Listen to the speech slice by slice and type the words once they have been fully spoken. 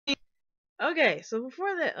Okay, so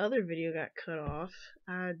before that other video got cut off,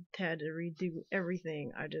 I had to redo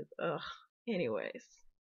everything. I just, ugh. Anyways.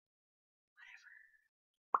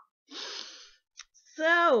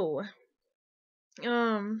 So,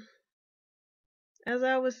 as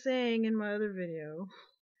I was saying in my other video,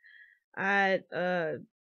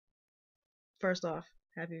 first off,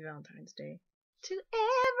 happy Valentine's Day to everybody.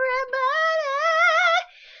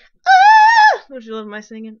 Ah! Don't you love my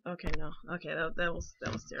singing? Okay, no. Okay, that was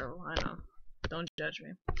terrible. I know. Don't judge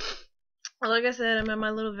me. Like I said, I'm in my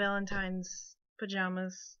little Valentine's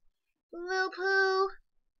pajamas. Little Pooh.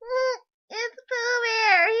 It's Pooh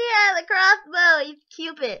Bear. He has a crossbow. He's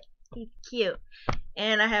Cupid. He's cute.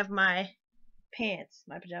 And I have my pants,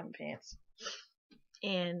 my pajama pants.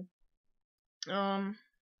 And, I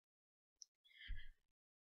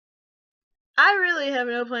really have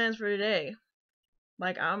no plans for today.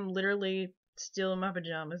 Like, I'm literally still in my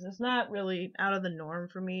pajamas. It's not really out of the norm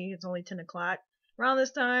for me. It's only 10 o'clock. Around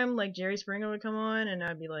this time, like, Jerry Springer would come on, and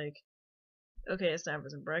I'd be like, okay, it's time for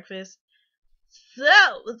some breakfast. So,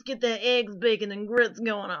 let's get that eggs, bacon, and grits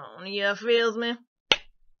going on. Yeah, feels me?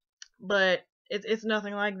 But it's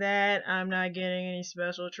nothing like that. I'm not getting any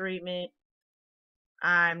special treatment.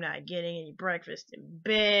 I'm not getting any breakfast in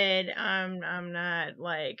bed. I'm not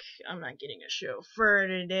getting a chauffeur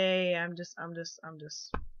today. I'm just.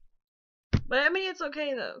 But I mean, it's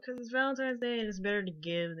okay though, because it's Valentine's Day and it's better to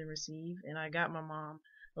give than receive. And I got my mom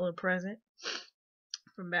a little present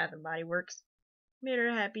from Bath and Body Works. Made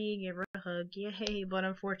her happy, gave her a hug, yay. But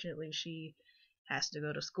unfortunately, she has to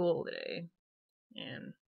go to school today,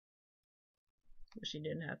 and she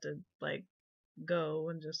didn't have to go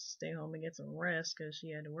and just stay home and get some rest because she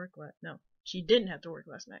had to work she didn't have to work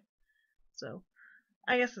last night. So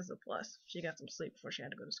I guess it's a plus. She got some sleep before she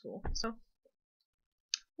had to go to school. So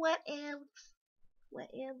what else?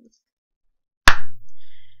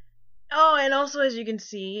 Oh, and also, as you can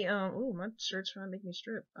see, ooh, my shirt's trying to make me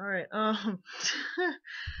strip. Alright,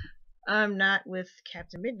 I'm not with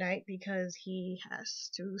Captain Midnight because he has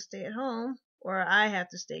to stay at home, or I have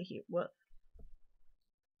to stay here. Well,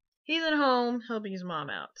 he's at home helping his mom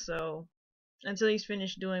out, so until he's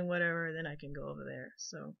finished doing whatever, then I can go over there.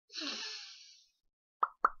 So,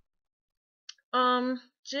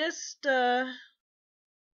 just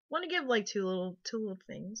want to give two little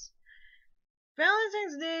things.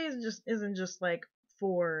 Valentine's Day isn't just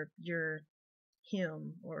for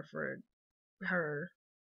him or for her,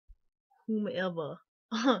 whomever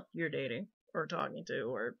you're dating or talking to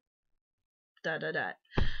or dot.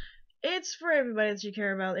 It's for everybody that you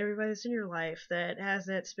care about, everybody that's in your life that has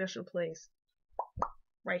that special place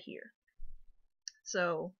right here.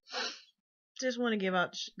 So, just want to give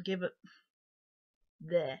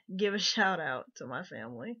a shout out to my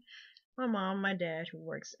family. My mom, my dad, who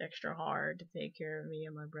works extra hard to take care of me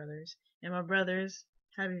and my brothers. And my brothers,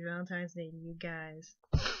 happy Valentine's Day to you guys.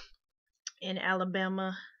 In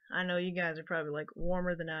Alabama, I know you guys are probably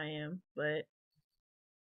warmer than I am, but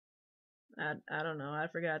I don't know. I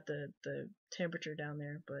forgot the temperature down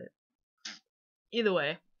there, but either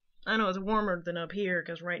way, I know it's warmer than up here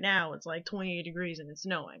because right now it's 28 degrees and it's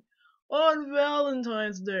snowing on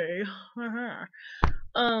Valentine's Day.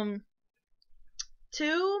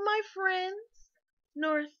 To my friends,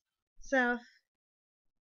 north, south,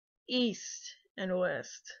 east, and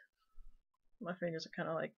west. My fingers are kind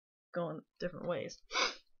of going different ways.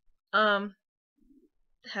 Happy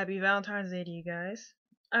Valentine's Day to you guys.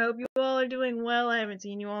 I hope you all are doing well. I haven't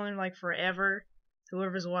seen you all in forever.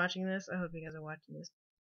 Whoever's watching this, I hope you guys are watching this.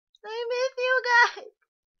 I miss you guys.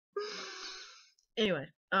 Anyway,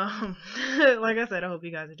 like I said, I hope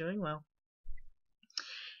you guys are doing well.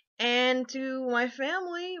 And to my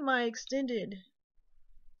family, my extended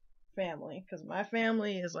family, because my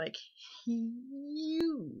family is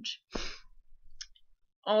huge.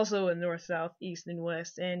 Also in north, south, east, and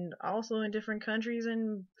west, and also in different countries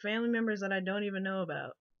and family members that I don't even know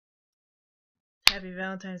about. Happy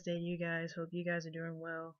Valentine's Day to you guys. Hope you guys are doing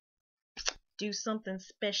well. Do something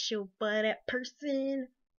special for that person.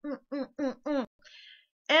 And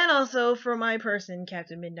also for my person,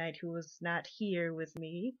 Captain Midnight, who was not here with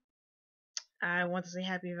me, I want to say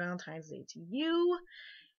happy Valentine's Day to you.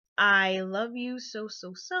 I love you so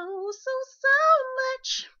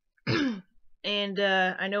much. And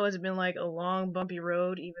I know it's been a long bumpy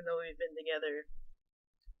road, even though we've been together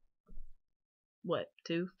what,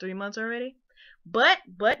 2-3 months already? But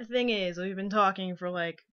the thing is, we've been talking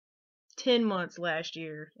for 10 months last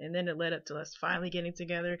year, and then it led up to us finally getting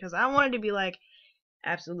together because I wanted to be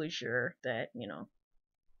absolutely sure that,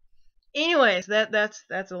 Anyways,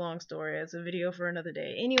 that's a long story. It's a video for another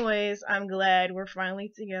day. Anyways, I'm glad we're finally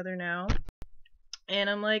together now. And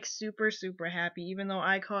I'm like super, super happy, even though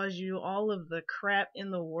I caused you all of the crap in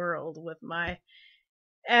the world with my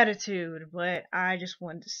attitude. But I just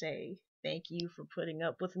wanted to say thank you for putting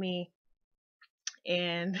up with me.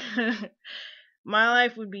 And my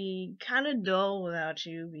life would be kind of dull without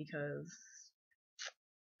you because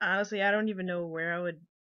honestly, I don't even know where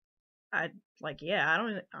I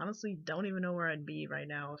don't honestly don't even know where I'd be right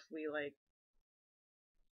now if we like.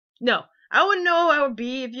 No, I wouldn't know who I would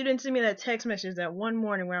be if you didn't send me that text message that one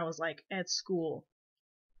morning where I was like at school.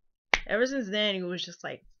 Ever since then, it was just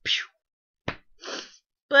like, phew.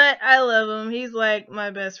 But I love him. He's like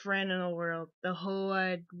my best friend in the world, the whole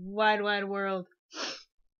wide world.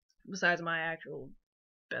 Besides my actual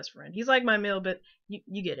best friend, he's like my male, but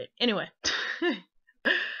you get it. Anyway,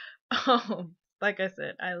 like I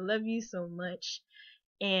said, I love you so much,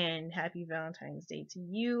 and happy Valentine's Day to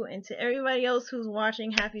you and to everybody else who's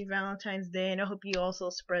watching. Happy Valentine's Day, and I hope you also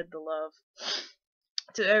spread the love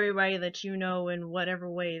to everybody that you know in whatever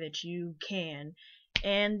way that you can.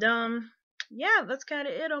 And yeah, that's kind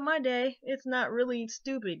of it on my day. It's not really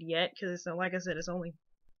stupid yet because like I said, it's only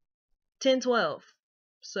 10:12.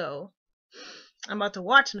 So I'm about to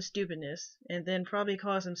watch some stupidness and then probably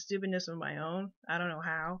cause some stupidness of my own. I don't know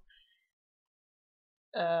how.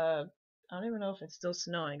 I don't even know if it's still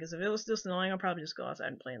snowing, because if it was still snowing, I'll probably just go outside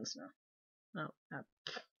and play in the snow. No, I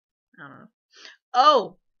don't know.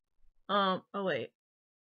 Oh, oh wait.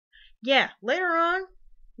 Yeah, later on,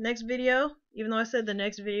 next video. Even though I said the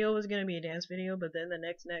next video was gonna be a dance video, but then the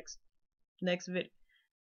next video.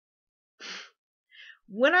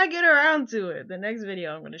 When I get around to it, the next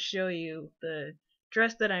video, I'm gonna show you the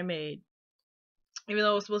dress that I made. Even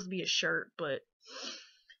though it was supposed to be a shirt, but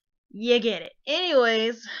you get it.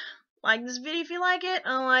 Anyways, like this video if you like it.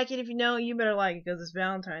 Unlike it if you don't, you better like it because it's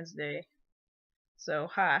Valentine's Day. So,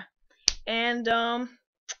 hi. And,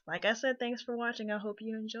 like I said, thanks for watching. I hope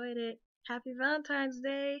you enjoyed it. Happy Valentine's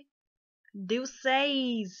Day.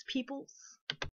 Deuces, peoples.